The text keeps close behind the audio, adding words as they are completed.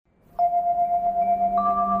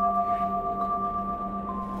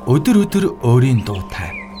Өдөр өөрийн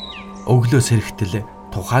дуутай. Өглөө сэрэгтэл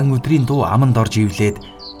тухайн өдрийн дуу аманд орж ивлээд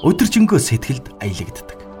өдөржингөө сэтгэлд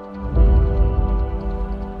аялагддаг.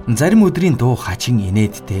 Зарим өдрийн дуу хачин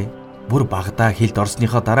инээдтэй, бүр багадаа хэлд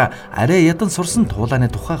орсныхоо дараа арай ядан сурсан туулааны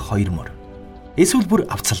тухай хоёр мөр. Эсвэл бүр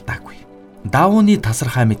авцалдаагүй. Даавууны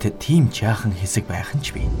тасархай мэт тийм жаахан хэсэг байх нь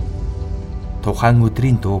ч бий. Тухайн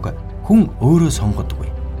өдрийн дууг хүн өөрөө сонгодгүй.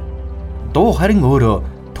 Дуу харин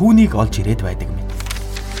өөрөө түүнийг олж ирээд байдаг мэт.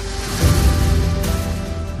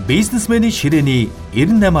 Бизнесмэний ширээний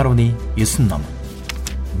 98.9 ном.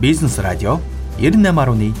 Бизнес радио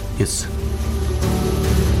 98.9.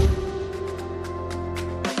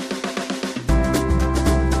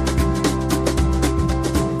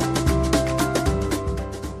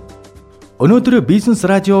 Өнөөдөр Бизнес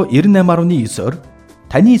радио 98.9-оор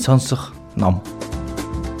таны сонсох ном.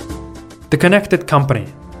 The Connected Company.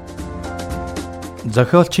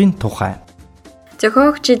 Зохиолчийн тухай.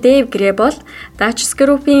 Зохиогч Дэйв Грэ бол Dutch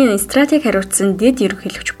Group-ийн стратеги хариуцсан дэд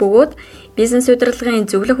ерөнхийлөгч бөгөөд бизнес удирдлагын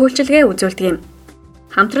зөвлөх үйлчилгээ үзүүлдэг юм.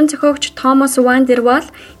 Хамтран зохиогч Томас Ван дер Вал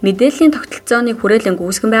мэдээллийн тогтолцооны хүрээлэн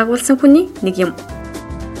гүйцэтгэн байгуулсан хүний нэг юм.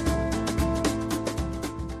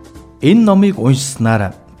 Энэ номыг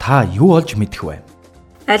уншсанаар та юу олж мэдэх вэ?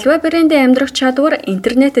 Аливаа брендийн амьдрах чадвар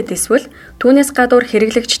интернетэд эсвэл түүнээс гадуур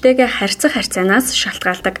хэрэглэгчтэйгээ харьцах харьцаанаас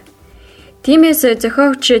шалтгаалдаг. Тиймээс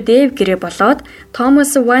зохиогч Дэйв Грэ болоод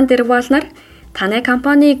Томас Ван дер Вал нар таны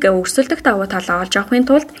компанийг өрсөлдөх давуу талаа олж авахын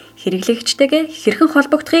тулд хэрэглэгчтэйгээ хэрхэн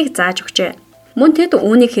холбогдохыг зааж өгчээ. Мөн тэд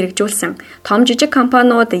үүнийг хэрэгжүүлсэн том жижиг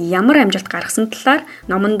компаниуд ямар амжилт гаргасан талаар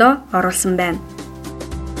номондоо оруулсан байна.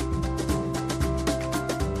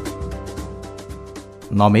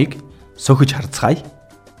 Номыг сөхөж харцгаая.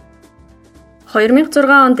 2006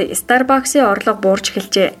 онд Starbucks-ийн орлого буурч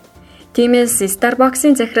эхэлжээ. Тиймээс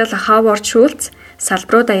Starbucks-ийн захирал Ховард Шульц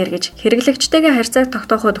салбаруудаа эргэж хэрэглэгчтэйгээ харьцааг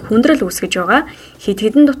тогтооход хүндрэл үүсгэж байгаа хэд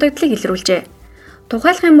хэдэн дутагдлыг илрүүлжээ.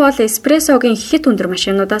 Тухайлах юм бол эспрессогийн хэд өндөр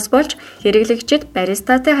машинуудаас болж хэрэглэгчид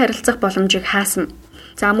баристатай харилцах боломжийг хаасан.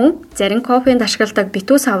 За мөн зарим кофенд ашигладаг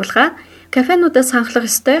битүү савлгаа кафенуудаас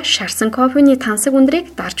ханхлах ёстой шарсан кофений тансаг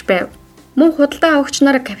өндрийг дарж байв. Мөн худалдаа авагч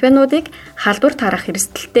нар кафенуудыг халдвар тарах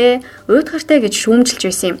эрсдэлтэй, уйтгартай гэж шүүмжилж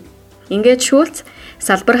байсан юм. Ингээд Шульц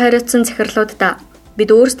салбар хариуцсан захирлуудаа бид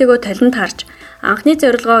өөрсдийгөө талент харж анхны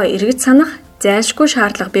зорилгоо эргэж санах зайлшгүй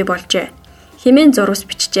шаардлага бий болжээ. Хэмээн зурвас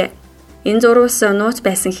бичжээ. Энэ зурвас нууц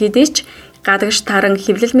байсан хэдий ч гадагш таран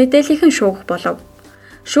хэвлэл мэдээллийнхэн шуугах болов.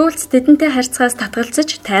 Шульц тэдэнтэй харьцахаас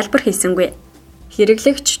татгалзаж тайлбар хийсэнгүй.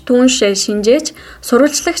 Хэрэглэгч, түнш, шинжээч,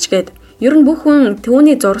 сурвалжлагч гэд ер нь бүх хүн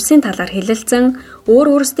түүний зурвасын талаар хэлэлцэн өөр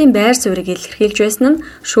өөрсдийн байр суурийг илэрхийлж байсан нь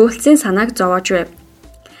Шульцийн санааг зовоож байв.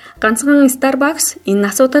 Ганцхан Starbucks энэ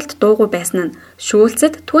асуудалд дуугүй байсан нь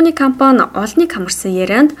Шульцэд түүний компани олныг хамарсан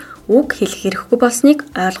ярианд үг хэлэх хэрэггүй болсныг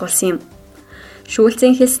ойлгуулсан юм.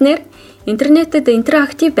 Шульцийн хэлснээр интернетэд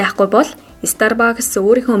интерактив байхгүй бол Starbucks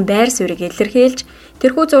өөрийнхөө байр суурийг илэрхийлж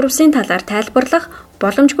тэрхүү зурвасын талаар тайлбарлах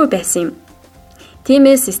боломжгүй байсан юм.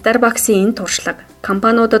 Тиймээс Starbucks-ийн энэ туршлага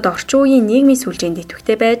компаниудад орчин үеийн нийгмийн сүлжээнд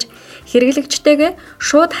идэвхтэй байж хэрэглэгчтэйгээ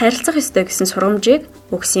шууд харилцах ёстой гэсэн сургамжийг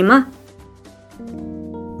өгсөн юм а.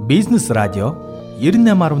 Бизнес радио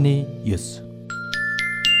 98.9.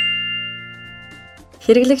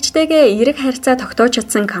 Хэрэглэгчтэйгээ эерэг харьцаа тогтоож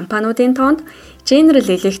чадсан компаниудын тоонд General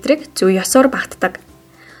Electric зүй ёсоор багтдаг.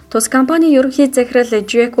 Тус компани ерөнхий захирал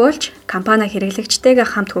Джек Волч компани хэрэглэгчтэйгээ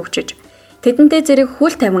хамт хөгжиж тэдэнтэй зэрэг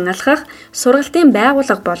хүл тавин алхах сургалтын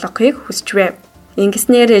байгууллага болгохыг хүсэж байв.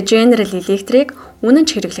 Ингэснээр General Electric үнэн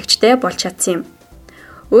ч хэрэглэгчтэй болж чадсан юм.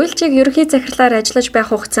 Үйлчийг ерөнхий захирлаар ажиллаж байх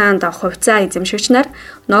хугацаанд хувьцаа эзэмшигч нар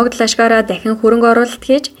ногдол ашгаараа дахин хөрөнгө оруулалт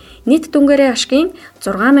хийж нийт дүнгээрээ ашгийн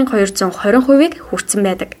 6,220%-ийг хүртсэн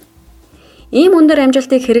байдаг. Ийм өндөр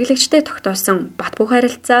амжилтыг хэрэглэгчтэй тогтоосон бат бөх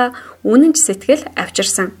харилцаа үнэн ч сэтгэл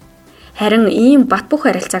авчирсан. Харин ийм бат бөх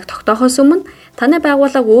харилцааг тогтоохоос өмнө таны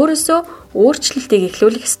байгууллага өөрөөсөө өөрчлөлтийг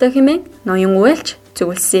эхлүүлэх ёстой хэмээн ноён уйлж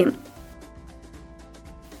зөвлөсөн юм.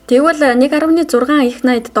 Тэгвэл $1.6 их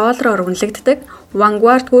 $80 үнэлэгддэг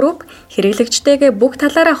Vanguard Group хэрэглэгчтэйгээ бүх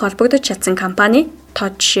талаараа холбогдож чадсан компани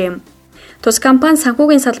тод жишээ юм. Тус компани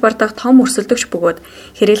санхүүгийн салбар дахь том өрсөлдөгч бөгөөд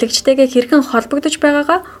хэрэглэгчтэйгээ хэрхэн холбогдож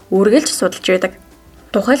байгаагаа үргэлж судалж байдаг.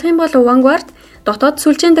 Тухайлх юм бол Vanguard дотоод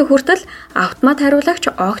сүлжээндээ хүртэл автомат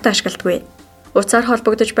хариулагч огт ашигладаггүй. Утсаар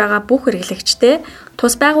холбогдож байгаа бүх хэрэглэгчтэй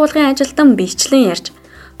тус байгууллагын ажилтан биечлэн ярьж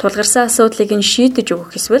тулгарсан асуудлыг нь шийдэж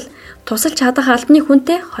өгөх эсвэл тусалж чадах албаны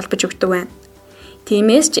хүнтэй холбож өгдөг байна.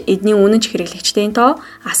 Тиймээс ч эдний үнэнч хэрэглэгчдийн тоо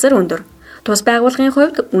асар өндөр. Тус байгууллагын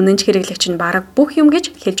хувьд үнэнч хэрэглэгч нь бараг бүх юм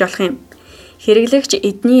гэж хэлж болох юм. Хэрэглэгч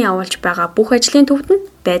эдний явуулж байгаа бүх ажлын төвд нь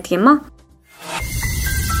байдаг юм а.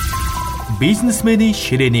 бизнесмений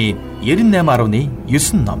ширээний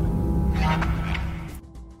 98.9 ном.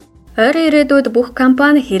 Ойрын ирээдүйд бүх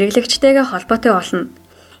компани хэрэглэгчтэйгээ холбоотой болно.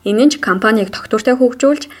 Энэ нь ч компанийг тогтвортой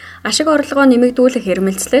хөгжүүлж, ашиг орлогоо нэмэгдүүлэх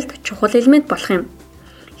ирмэлцлэлд чухал элемент болох юм.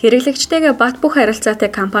 Хэрэглэгчтэйгээ бат бөх харилцаатай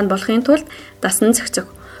компани болохын тулд дасан зохицох,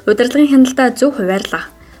 удирдлагын хяналтаа зөв хуваарлах,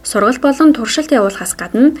 сургалт болон туршилт явуулахаас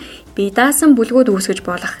гадна бие даасан бүлгүүд үүсгэж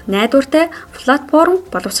болох найдвартай платформ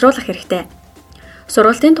боловсруулах хэрэгтэй.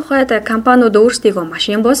 Сургалтын тухайд компаниуд өөрсдийгөө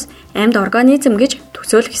машин бус, амьд организм гэж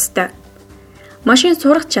төсөөлөх ёстой. Машин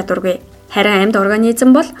сурах чадваргүй, харин амьд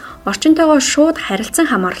организм бол орчинтойгоо шууд харилцан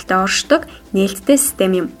хамааралтай оршдог нээлттэй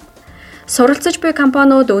систем юм. Суралцж буй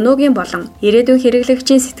компаниуд өнөөгийн болон ирээдүйн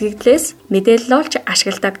хэрэглэгчийн сэтгэгдлээс мэдээлэл олж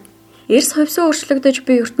ашигладаг. Эрс хувьсан өөрчлөгдөж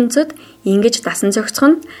буй ертөнцид ингэж дасан зохицох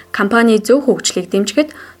нь компани зөв хөгжлийг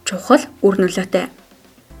дэмжихэд чухал үр нөлөөтэй.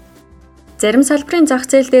 Зарим салбарын зах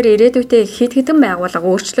зээл дээр ирээдүйдээ хэд хэдэн байгууллага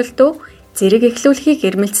өөрчлөлтөө зэрэг эхлүүлэхийг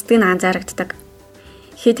эрмэлздэг нь анзаарэгддэг.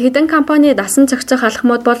 Хэд хэдэн компани дасан зохицох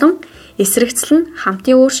алхмууд болон эсрэгцэл нь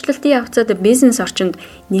хамтын өөрчлөлтийн явцад бизнес орчинд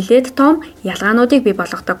нэлээд том ялгаануудыг бий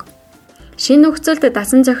болгодог. Шинэ нөхцөлд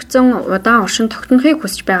дасан зохицсон удаан оршин тогтнохыг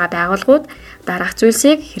хүсэж байгаа байгууллагууд дараах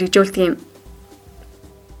зүйлсийг хэрэгжүүлдэг юм.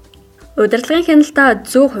 Удирдлагын хяналтаа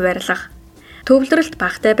зөв хуваарлах, төвлөрөлт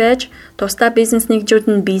багтай байж, тусдаа бизнес нэгжүүд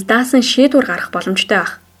нь бие даасан шийдвэр гаргах боломжтой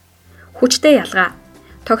байх. Хүчтэй ялгаа,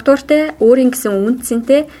 тогтвортой өөрийн гэсэн үнд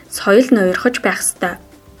цэнтэй соёл ноёрхож байх ёстой.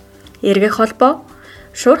 Эргэх холбоо,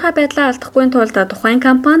 шуурхай байдлаа алдахгүй тулд тухайн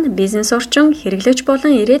компани бизнес орчин, хэрэглэгч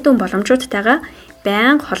болон ирээдүйн боломжуудтайгаа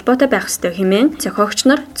байнга холбоотой байх ёстой хэмээн зохиогч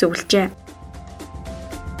нар зөвлөжээ.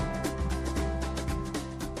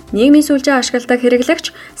 Нийгмийн сүлжээ ашигладаг хэрэглэгч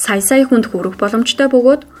сая хүнд хүрэх боломжтой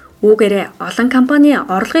бөгөөд үүгээрээ олон компани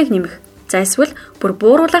орлогыг нэмэх, за эсвэл бүр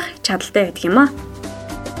бууруулах чадaltaй байдаг юм а.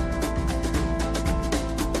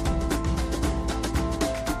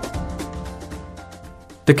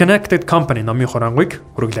 The Connected Company номын хурангуйг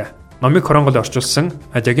хүргэлээ. Номыг хурангуул орчуулсан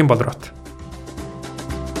Ажагийн Болрот.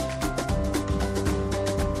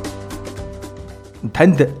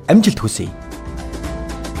 Танд амжилт хүсье.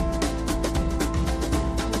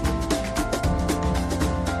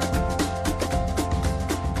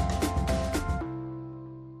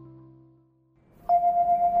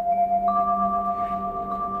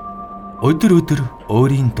 Өдөр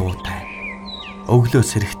өөрийн дуутай. Өглөө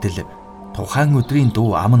сэрэгтэл тухайн өдрийн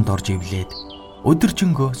дуу аманд орж ивлээд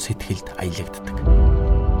өдөржингөө сэтгэлд аялагддаг.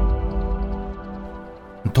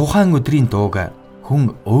 Тухайн өдрийн дууг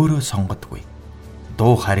хүн өөрөө сонгодгүй.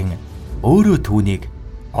 Дуу харин өөрөө түүнийг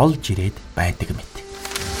олж ирээд байдаг мэт.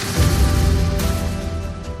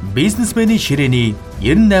 Бизнесмений ширээний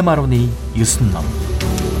 98.9 ном.